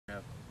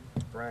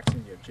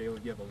Braxton, you have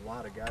Jalen, you have a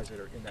lot of guys that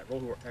are in that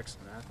role who are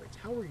excellent athletes.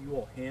 How are you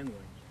all handling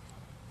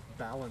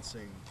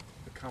balancing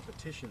the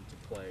competition to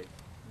play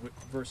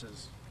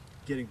versus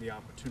getting the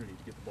opportunity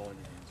to get the ball in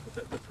your hands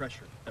with the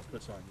pressure that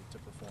puts on you to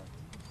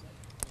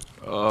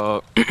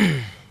perform?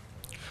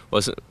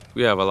 Well,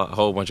 we have a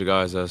whole bunch of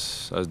guys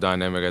that's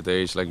dynamic at the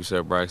age, like you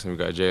said, Braxton. We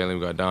got Jalen,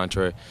 we got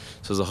Dontre.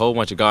 So there's a whole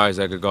bunch of guys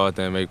that could go out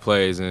there and make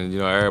plays, and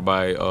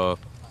everybody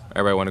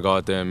want to go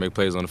out there and make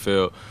plays on the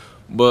field.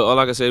 But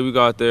like I said, we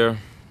go out there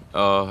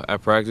at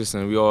practice,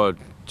 and we all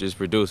just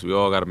produce. We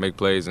all got to make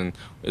plays, and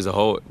as a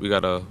whole, we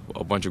got a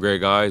bunch of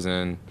great guys,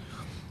 and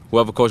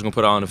whoever coach can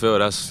put out on the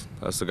field, that's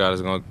the guy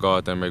that's going to go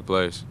out there and make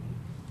plays.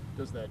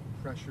 Does that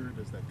pressure,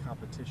 does that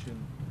competition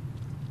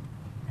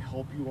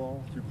help you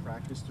all through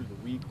practice, through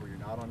the week where you're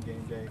not on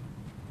game day,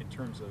 in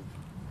terms of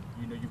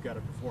you've got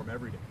to perform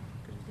every day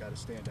because you've got to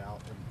stand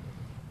out and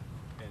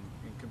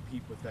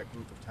compete with that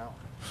group of talent?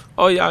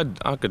 Oh yeah,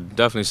 I could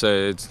definitely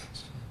say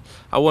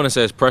I wouldn't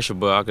say it's pressure,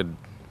 but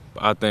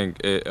I think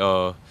it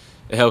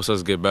helps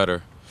us get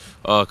better.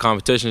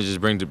 Competition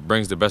just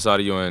brings the best out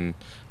of you, and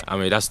I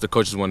mean that's the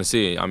coaches want to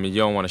see. I mean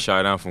you don't want to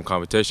shy down from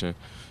competition,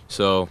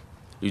 so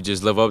you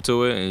just live up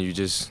to it and you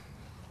just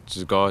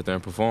go out there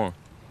and perform.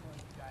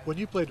 When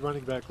you played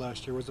running back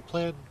last year, was the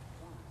plan,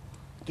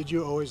 did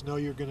you always know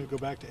you were going to go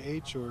back to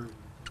H, or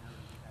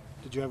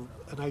did you have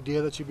an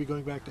idea that you'd be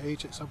going back to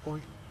H at some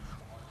point?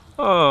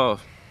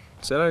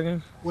 Say that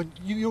again? When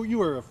you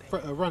were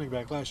a running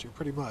back last year,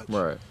 pretty much.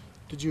 Right.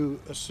 Did you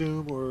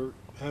assume or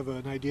have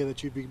an idea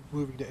that you'd be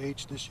moving to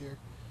H this year,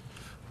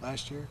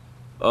 last year?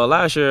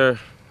 Last year,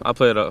 I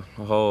played a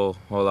whole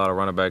lot of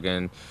running back,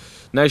 and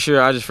next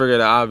year I just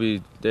figured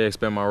that they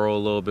expand my role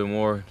a little bit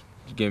more,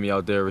 get me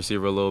out there,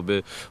 receiver a little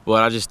bit.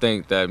 But I just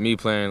think that me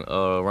playing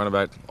running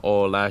back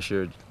all last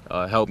year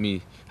helped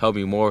me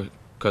more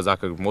because I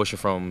could motion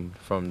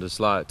from the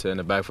slot to in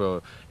the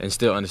backfield and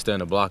still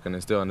understand the blocking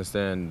and still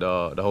understand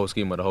the whole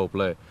scheme of the whole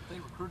play. They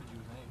recruited you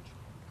in H.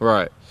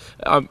 Right.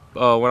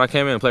 When I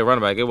came in and played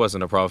running back, it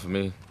wasn't a problem for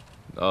me.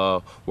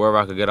 Wherever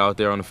I could get out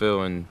there on the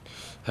field and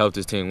help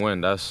this team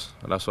win, that's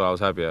what I was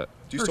happy at.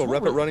 Do you still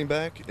rep at running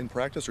back in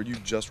practice, or are you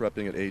just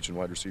repping at H and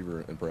wide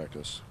receiver in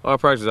practice?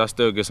 Practice, I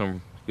still get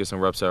some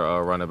reps at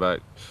running back.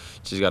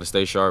 Just got to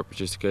stay sharp,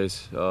 just in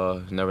case.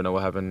 Never know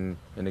what happened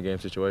in the game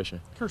situation.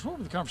 Curtis, what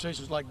were the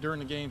conversations like during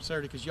the game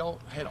Saturday? Because y'all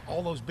had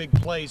all those big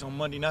plays on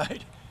Monday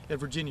night at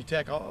Virginia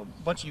Tech. A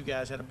bunch of you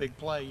guys had a big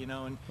play,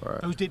 and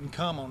right. Those didn't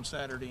come on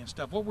Saturday and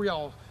stuff. What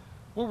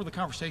were the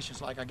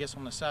conversations like, I guess,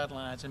 on the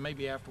sidelines and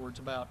maybe afterwards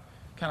about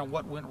kind of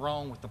what went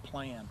wrong with the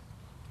plan?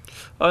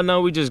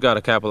 No, we just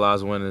gotta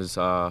capitalize when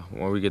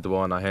we get the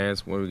ball in our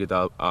hands, when we get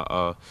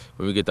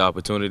the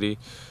opportunity.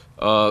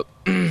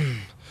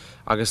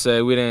 Like I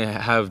said, we didn't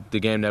have the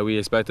game that we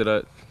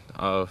expected.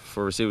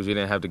 For receivers, we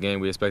didn't have the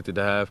game we expected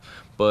to have.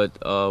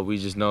 But we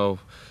just know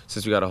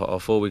since we got a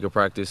full week of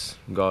practice,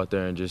 go out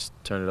there and just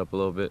turn it up a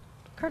little bit.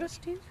 Curtis,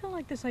 do you feel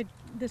like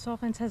this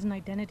offense has an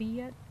identity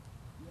yet?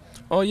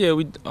 Oh yeah,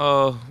 we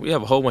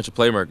have a whole bunch of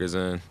playmakers,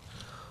 and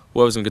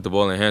whoever's gonna get the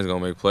ball in their hands is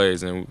gonna make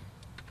plays. And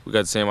we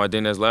got the same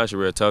identity as last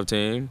year. We're a tough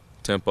team,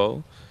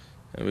 tempo,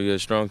 and we get a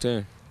strong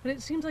team. But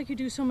it seems like you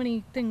do so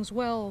many things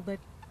well that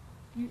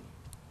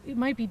it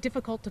might be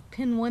difficult to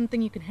pin one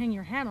thing you can hang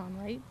your hat on,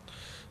 right?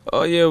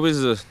 Oh yeah,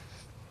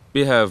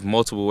 we have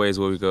multiple ways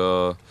where we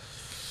could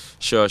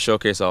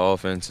showcase our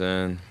offense,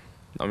 and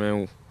I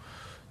mean,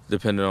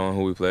 depending on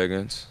who we play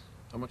against.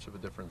 How much of a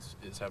difference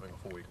is having a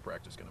full week of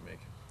practice going to make?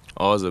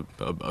 Oh, it's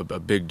a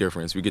big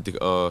difference. We get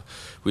to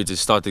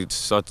start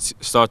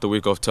the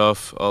week off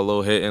tough, a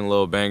little hitting, a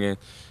little banging,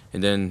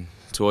 and then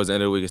towards the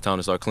end of the week it's time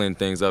to start cleaning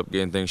things up,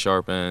 getting things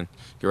sharp, and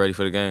get ready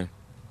for the game.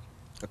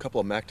 A couple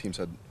of MAC teams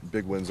had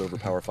big wins over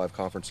Power 5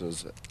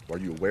 conferences. Are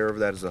you aware of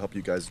that? Does it help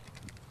you guys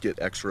get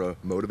extra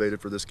motivated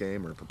for this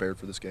game or prepared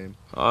for this game?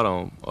 I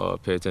don't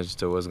pay attention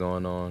to what's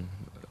going on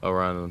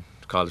around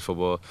college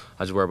football.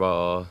 I just worry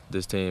about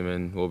this team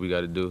and what we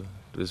got to do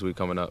this week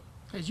coming up.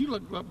 As you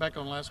look back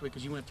on last week,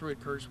 as you went through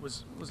it, Curtis,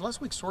 was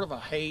last week sort of a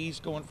haze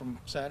going from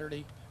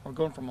Saturday or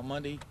going from a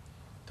Monday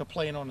to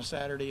playing on a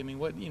Saturday? I mean,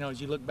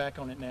 as you look back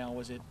on it now,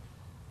 was it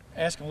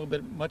asking a little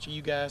bit much of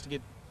you guys to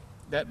get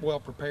that well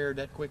prepared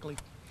that quickly?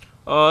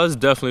 It's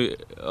definitely,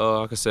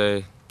 I could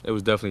say, it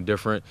was definitely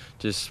different.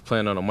 Just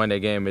playing on a Monday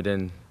game and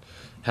then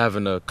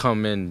having to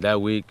come in that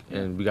week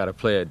and we got to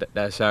play it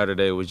that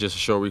Saturday. It was just a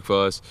short week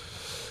for us.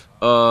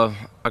 I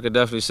could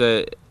definitely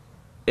say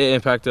it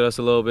impacted us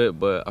a little bit,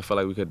 but I felt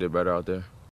like we could do better out there.